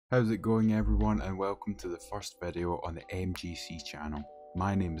How's it going everyone, and welcome to the first video on the MGC channel.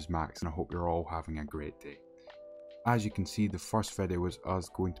 My name is Max and I hope you're all having a great day. As you can see, the first video is us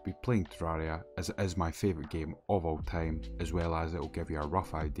going to be playing Terraria, as it is my favourite game of all time, as well as it will give you a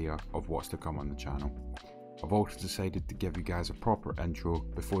rough idea of what's to come on the channel. I've also decided to give you guys a proper intro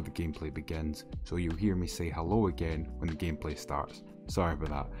before the gameplay begins, so you'll hear me say hello again when the gameplay starts. Sorry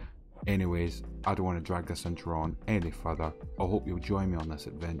about that. Anyways, I don't want to drag this intro on any further. I hope you'll join me on this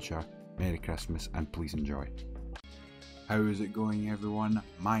adventure. Merry Christmas and please enjoy. How is it going everyone?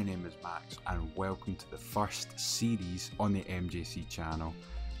 My name is Max and welcome to the first series on the MJC channel.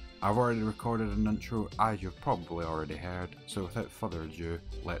 I've already recorded an intro, as you've probably already heard, so without further ado,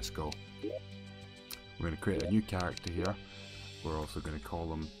 let's go. We're going to create a new character here. We're also going to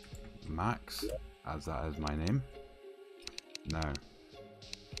call him Max, as that is my name. Now,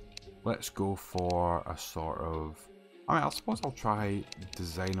 let's go for a sort of, I suppose I'll try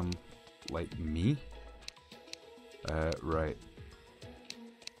design him like me. Right.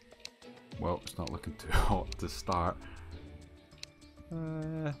 Well, it's not looking too hot to start.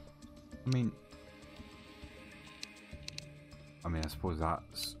 I suppose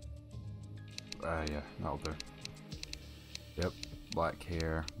that's, yeah, that'll do. Yep, black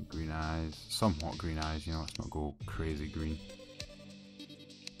hair, green eyes, somewhat green eyes, you know, let's not go crazy green.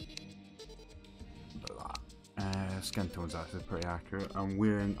 Skin tone's actually pretty accurate. I'm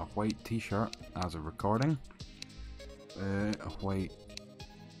wearing a white t-shirt as a recording. A white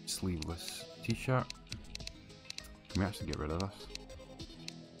sleeveless t-shirt. Can we actually get rid of this?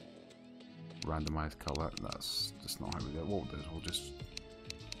 Randomized colour. That's just not how we do it. What we'll do is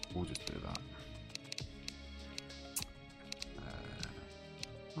we'll just do that.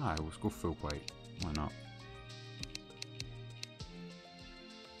 Let's go full white. Why not?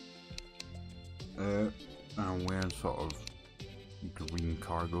 I'm wearing sort of green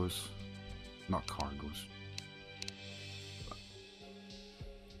cargos, not cargos.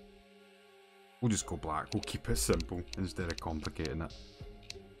 We'll just go black, we'll keep it simple instead of complicating it.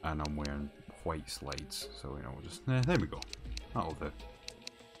 And I'm wearing white slides, so you know, we'll just, there we go. That'll do.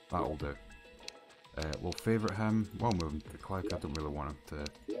 That'll do. We'll favourite him, we'll move him to the cloud, I don't really want him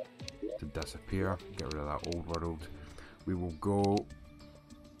to disappear, get rid of that old world. We will go,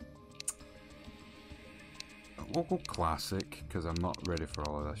 we'll go classic, because I'm not ready for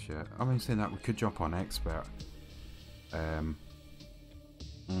all of this yet. I mean, saying that, we could jump on expert.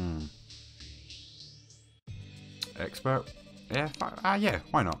 Expert? Yeah, yeah,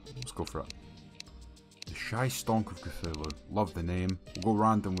 why not? Let's go for it. The Shy Stonk of Cthulhu. Love the name. We'll go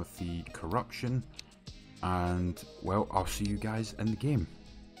random with the corruption. And, well, I'll see you guys in the game.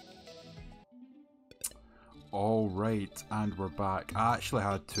 Alright, and we're back. I actually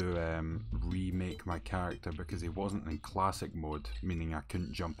had to remake my character because he wasn't in classic mode, meaning I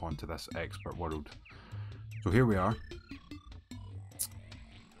couldn't jump onto this expert world. So here we are.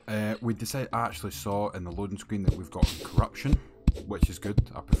 We decided, I actually saw in the loading screen that we've got corruption, which is good.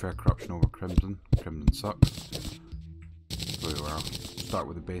 I prefer corruption over crimson. Crimson sucks. So here we are. Start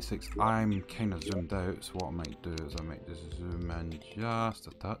with the basics. I'm kind of zoomed out, so what I might do is I might just zoom in just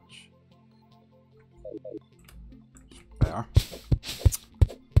a touch. Better.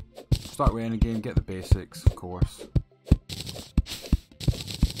 Start with any game, get the basics, of course.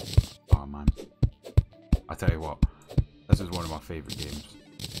 Oh man. I tell you what, this is one of my favourite games.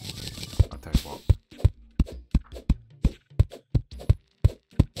 I tell you what.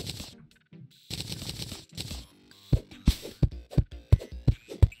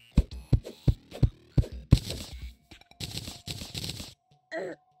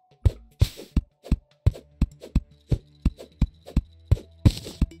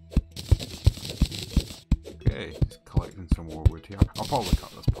 Okay, just collecting some more wood here. I'll probably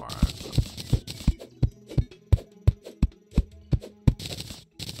cut this part out.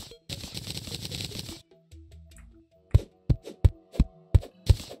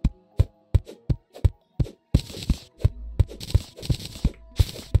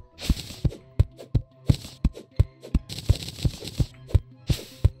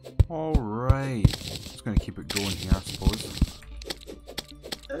 Alright, just going to keep it going here, I suppose.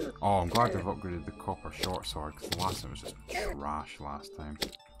 Oh, I'm glad they've upgraded the copper short sword, because the last one was just trash last time.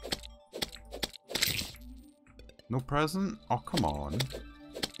 No present? Oh, come on.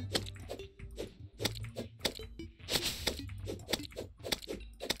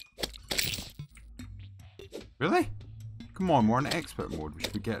 Really? Come on, we're in expert mode. We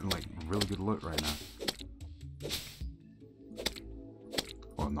should be getting like really good loot right now.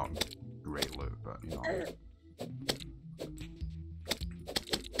 Well, not great loot, but you know.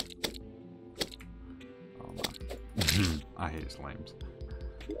 I hate slimes.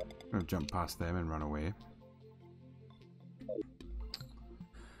 I'm gonna jump past them and run away.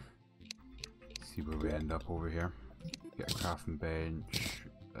 See where we end up over here. Get a crafting bench.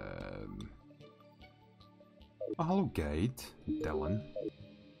 Oh, hello guide, Dylan.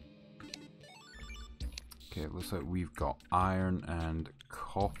 Okay, it looks like we've got iron and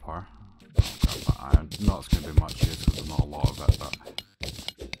copper. I'll grab that iron. Not it's going to be much use because there's not a lot of it, but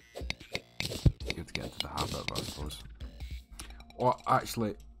it's good to get into the habit of it, I suppose. Or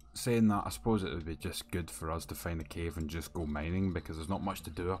actually, saying that, I suppose it would be just good for us to find a cave and just go mining because there's not much to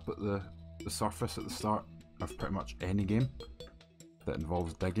do up at the surface at the start of pretty much any game that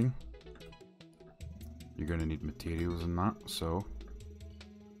involves digging. You're going to need materials and that, so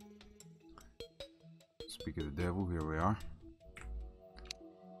speak of the devil, here we are.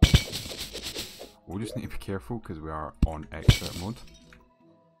 We'll just need to be careful because we are on expert mode.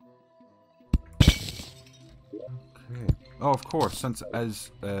 Okay. Oh, of course, since it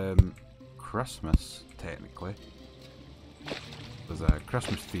is Christmas, technically, there's a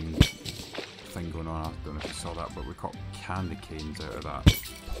Christmas themed thing going on. I don't know if you saw that, but we got candy canes out of that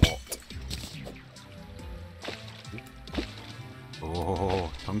pot.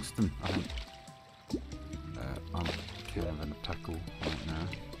 Oh, tungsten, I think. I'm kind of in a pickle right now.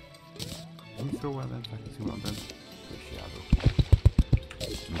 Let me throw one of them so I can see what I'm doing. Put shadow.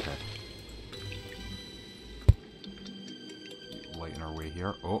 Okay. Lighting our way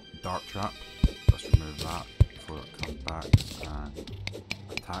here. Oh, dark trap. Let's remove that before it comes back and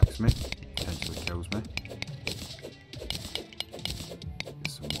attacks me. Potentially kills me. Get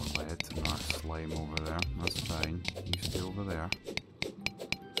some more lead and our slime over there. That's fine. You stay over there.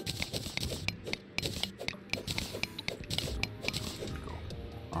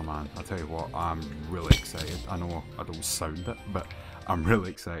 Oh man, I'll tell you what, I'm really excited. I know I don't sound it, but I'm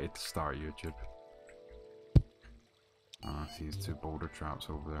really excited to start YouTube. I see these two boulder traps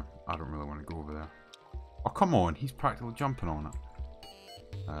over there. I don't really want to go over there. Oh come on, he's practically jumping on it.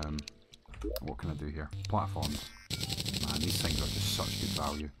 What can I do here? Platforms. Man, these things are just such good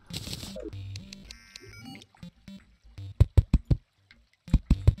value.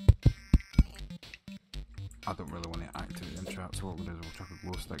 I don't really want to activate them traps, so what we'll do is we'll chuck a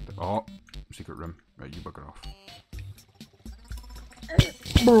glow stick to— oh! Secret room. Right, you bugger off.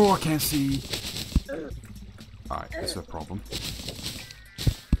 Bro, I can't see! Alright, this is a problem.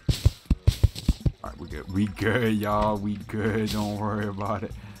 Alright, we good. We good, y'all. We good. Don't worry about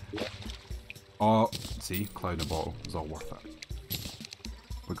it. Oh, see? Cloud in a bottle. It's all worth it.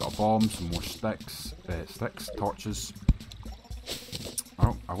 We got a bomb, some more sticks. Torches.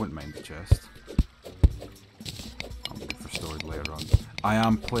 Oh, I wouldn't mind the chest. Later on. I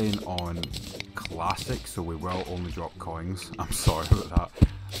am playing on classic, so we will only drop coins. I'm sorry about that,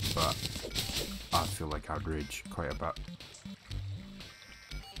 but I feel like I'd rage quite a bit.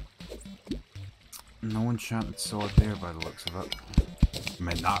 No enchanted sword there by the looks of it. I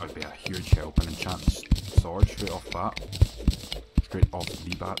mean, that would be a huge help, an enchanted sword straight off bat. Straight off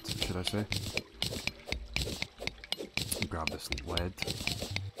the bat, should I say. Grab this lead.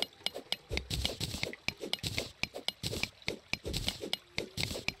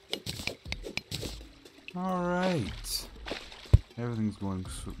 Alright, everything's going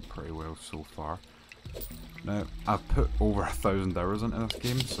pretty well so far. Now, I've put over 1,000 hours into this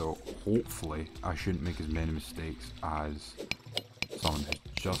game, so hopefully I shouldn't make as many mistakes as someone who's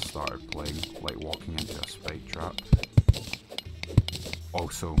just started playing, like walking into a spike trap.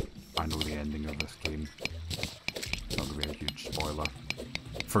 Also, I know the ending of this game. It's not going to be a huge spoiler.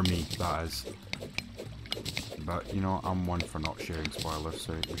 For me, that is. But, you know, I'm one for not sharing spoilers,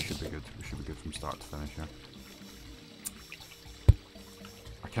 so we should be good. We should be good from start to finish here.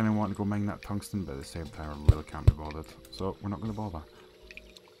 I kind of want to go mine that tungsten, but at the same time I really can't be bothered. So, we're not going to bother.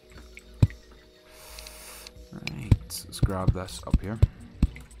 Right, let's grab this up here.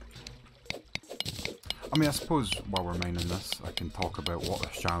 I mean, I suppose while we're mining this, I can talk about what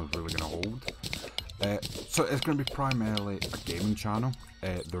this channel is really going to hold. So, it's going to be primarily a gaming channel.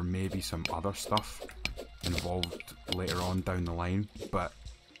 There may be some other stuff involved later on down the line, but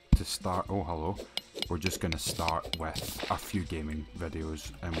to start— oh hello, we're just going to start with a few gaming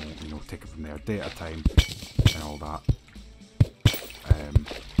videos and we'll, you know, take it from there, day at a time and all that.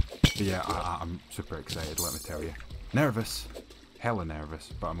 But yeah, I'm super excited, let me tell you. Nervous, hella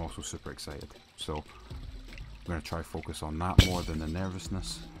nervous, but I'm also super excited, so I'm going to try focus on that more than the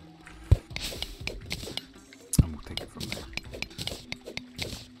nervousness, and we'll take it from there.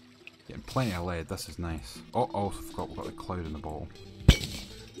 Getting plenty of lead, this is nice. Oh, also forgot we've got the cloud in the bottle.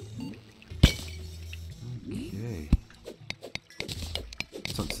 Okay.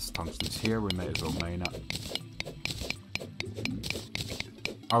 Since this tungsten's here, we might as well mine it.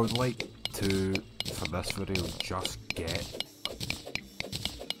 I would like to, for this video, just get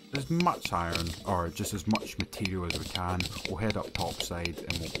as much iron, or just as much material as we can. We'll head up topside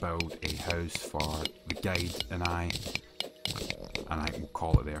and we'll build a house for the guide and I will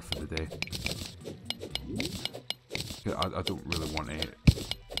call it there for the day. I don't really want to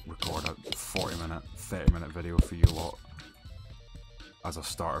record a 40-minute, 30-minute video for you lot as a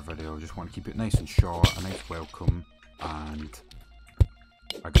starter video. I just want to keep it nice and short, a nice welcome, and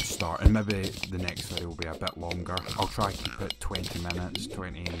a good start. And maybe the next video will be a bit longer. I'll try to keep it 20 minutes,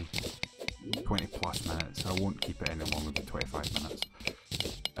 20 plus minutes. I won't keep it any longer than 25 minutes,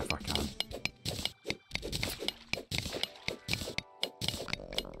 if I can.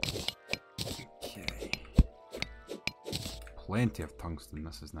 Okay. Plenty of tungsten,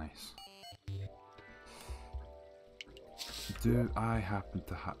 this is nice. Do I happen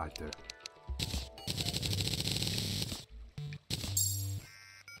to have... I do.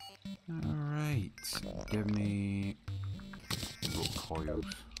 Alright, give me rope coils.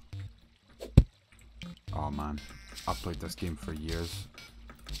 Oh man, I've played this game for years.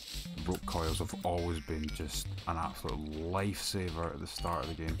 Rope coils have always been just an absolute lifesaver at the start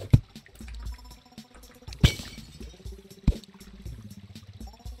of the game.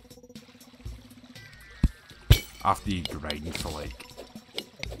 After you grind for like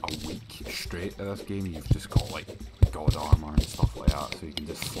a week straight of this game, you've just got like god armor and stuff like that, so you can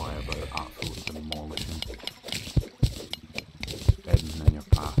just fly about absolutely demolishing anything in your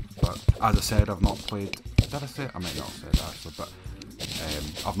path. But as I said, I've not played, did I say it? I might not have said it actually, but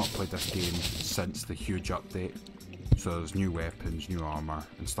I've not played this game since the huge update, so there's new weapons, new armor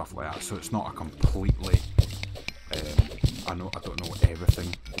and stuff like that, so it's not a completely I don't know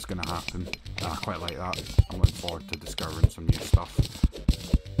everything that's going to happen, and I quite like that. I'm looking forward to discovering some new stuff.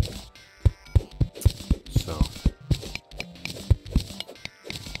 So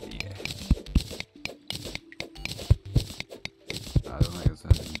yeah, I don't think there's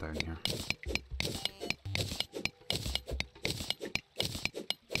anything down here.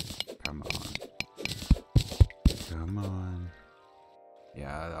 Come on. Come on.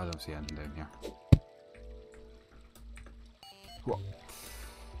 Yeah, I don't see anything down here. What?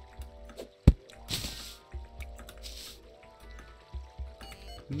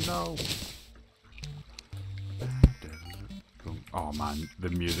 No. Oh man, the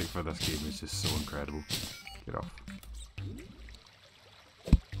music for this game is just so incredible. Get off.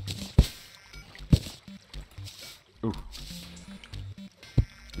 Ooh.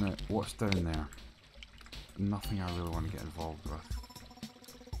 Now, what's down there? Nothing I really want to get involved with.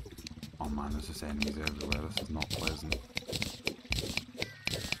 Oh man, there's just enemies everywhere. This is not pleasant.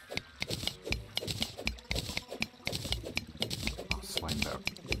 Oh, slime better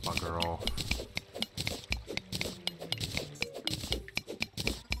bugger off.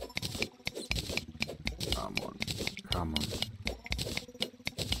 Come on. Come on.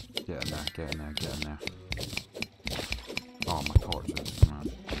 Get in there, get in there, get in there. Oh, my torches, man.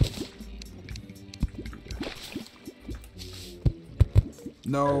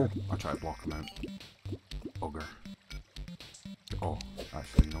 No! I tried to block him out. Bugger. Oh,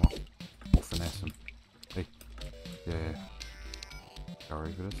 actually, you know what? We'll finesse him. Hey. Yeah.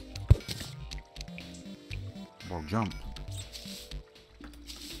 Sorry for this. Well, jump.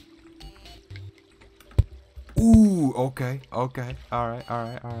 Ooh, okay, okay. Alright,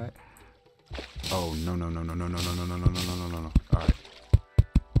 alright, alright. Oh, no, no, no, no, no, no, no, no, no, no, no, no, no, no, no. Alright.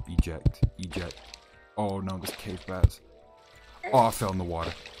 Eject, eject. Oh no, there's cave bats. Oh, I fell in the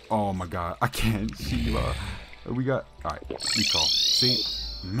water. Oh my god, I can't see. We got... Alright, recall. See?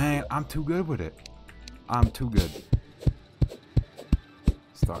 Man, I'm too good with it. I'm too good.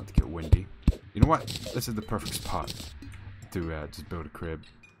 Starting to get windy. You know what? This is the perfect spot to just build a crib.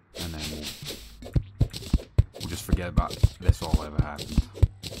 And then we'll just forget about this all ever happened.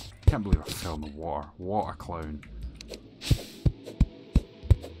 Can't believe I fell in the water. What a clown.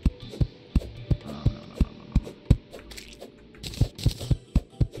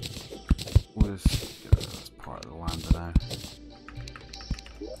 We'll just get rid of this part of the land now.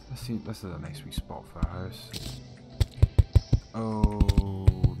 Let's see, this is a nice wee spot for a house. Oh,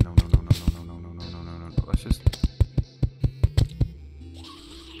 no, no, no, no, no, no, no, no, no, no, no, no. Let's just...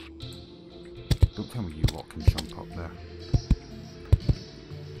 Don't tell me you lot can jump up there.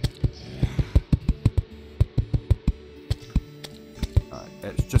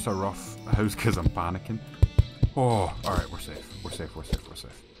 It's just a rough house because I'm panicking. Oh, alright, we're safe. We're safe, we're safe, we're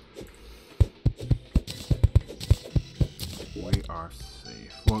safe. We are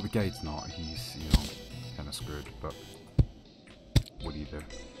safe. Well, the guide's not. He's, you know, kind of screwed, but what do you do?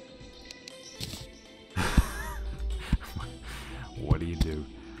 What do you do?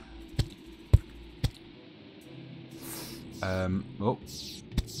 Oh.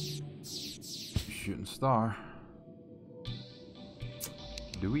 Shooting star.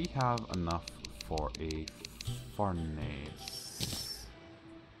 Do we have enough for a furnace?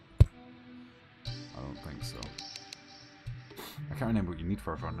 I don't think so. I can't remember what you need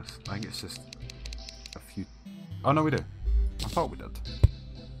for a furnace. I think it's just a few... Oh no, we do. I thought we did.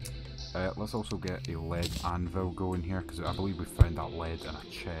 Let's also get a lead anvil going here, because I believe we found that lead in a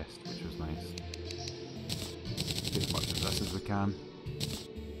chest, which was nice. Get as much of this as we can.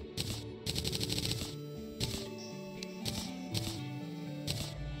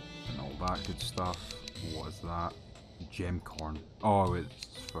 And all that good stuff. What is that? Gem corn. Oh, it's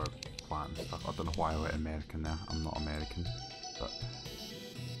for planting stuff. I don't know why I went American there. I'm not American. But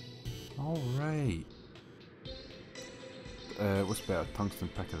alright. What's better? Tungsten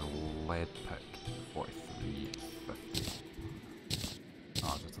pick or lead pick? 43.50.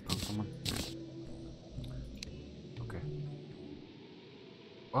 Oh, is this a tungsten one? Okay.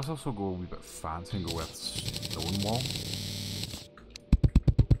 Let's also go a wee bit fancy and go with stone wall.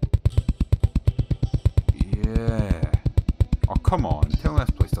 Yeah. Oh, come on. Tell me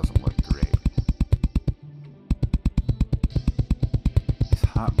this place doesn't look great. This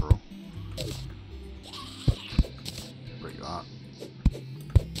hat, bro. Break that.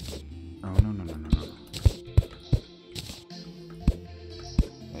 Oh, no.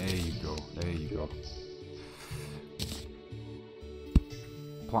 There you go. There you go.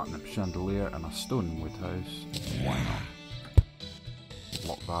 Platinum chandelier and a stone wood house. Why not?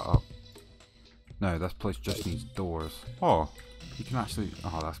 Lock that up. Now, this place just needs doors. Oh, you can actually...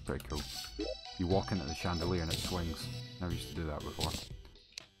 Oh, that's pretty cool. You walk into the chandelier and it swings. Never used to do that before.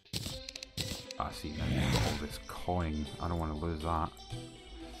 I see, now you've got all this coin. I don't want to lose that.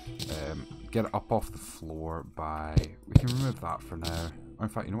 Get it up off the floor by... We can remove that for now. Or in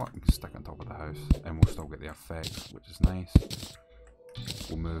fact, you know what? We can stick it on top of the house and we'll still get the effects, which is nice.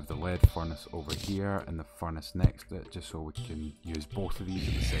 We'll move the lead furnace over here and the furnace next to it, just so we can use both of these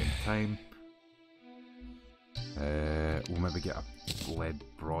at the same time. We'll maybe get a lead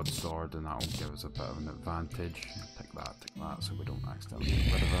broadsword and that'll give us a bit of an advantage. Take that, so we don't accidentally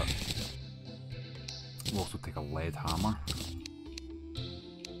get rid of it. We'll also take a lead hammer.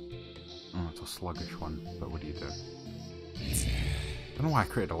 Oh, it's a sluggish one, but what do you do? I don't know why I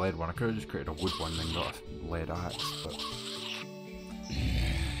created a lead one. I could have just created a wood one and then got a lead axe, but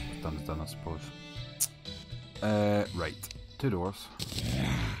what's done is done, I suppose. Right, 2 doors.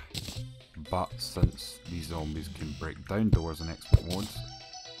 But since these zombies can break down doors in expert modes,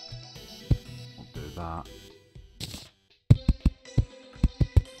 we'll do that.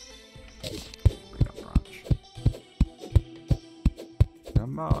 Bring up branch.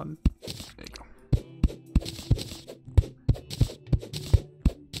 Come on. There you go.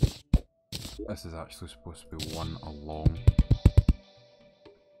 This is actually supposed to be one along.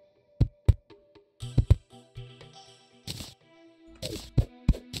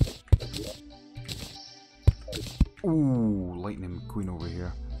 Ooh, Lightning McQueen over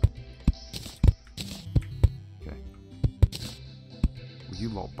here. Okay. Will you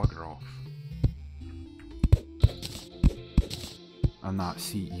lot bugger off? And that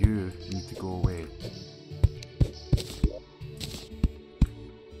seat, you need to go away.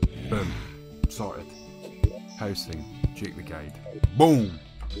 Boom. Sorted. Housing. Jake the guide. Boom!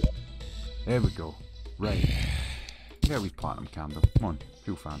 There we go. Right. Get a wee platinum candle. Come on,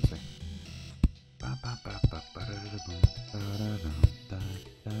 feel fancy.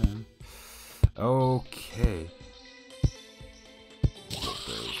 Okay.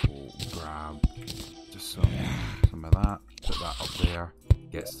 We'll grab just some of that, put that up there,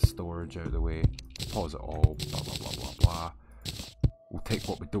 gets the storage out of the way, pause it all, blah blah blah blah blah. We'll take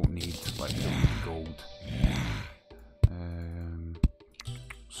what we don't need, like we don't need gold.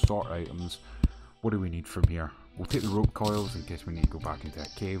 Sort items. What do we need from here? We'll take the rope coils in case we need to go back into a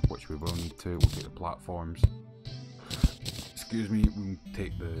cave, which we will need to. We'll take the platforms. Excuse me, we'll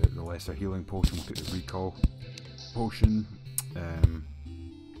take the lesser healing potion, we'll take the recall potion.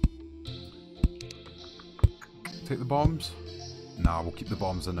 Take the bombs? Nah, we'll keep the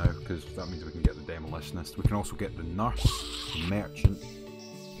bombs in now, because that means we can get the demolitionist. We can also get the nurse, the merchant,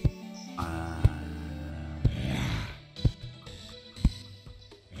 I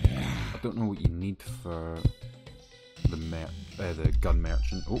don't know what you need for the gun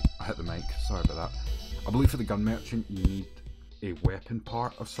merchant. Oh, I hit the mic, sorry about that. I believe for the gun merchant you need a weapon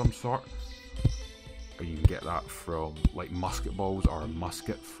part of some sort. Or you can get that from like musket balls or a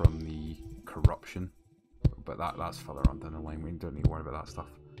musket from the corruption. But that's further on down the line, we don't need to worry about that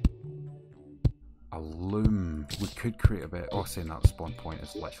stuff. A loom. We could create a bit. Oh, saying that spawn point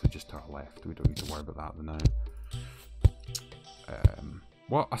is literally just to our left. We don't need to worry about that now.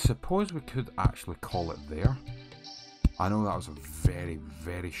 Well, I suppose we could actually call it there. I know that was a very,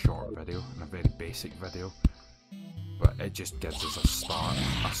 very short video and a very basic video, but it just gives us a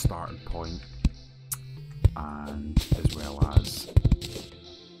starting point, and as well as,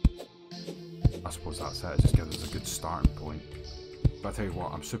 I suppose that's it, it just gives us a good starting point. But I tell you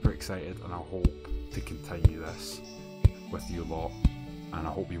what, I'm super excited and I hope to continue this with you lot, and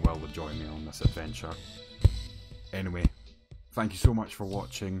I hope you will join me on this adventure. Anyway, thank you so much for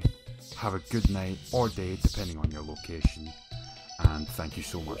watching, have a good night or day depending on your location, and thank you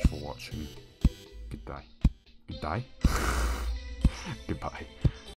so much for watching. Goodbye. Goodbye? Goodbye.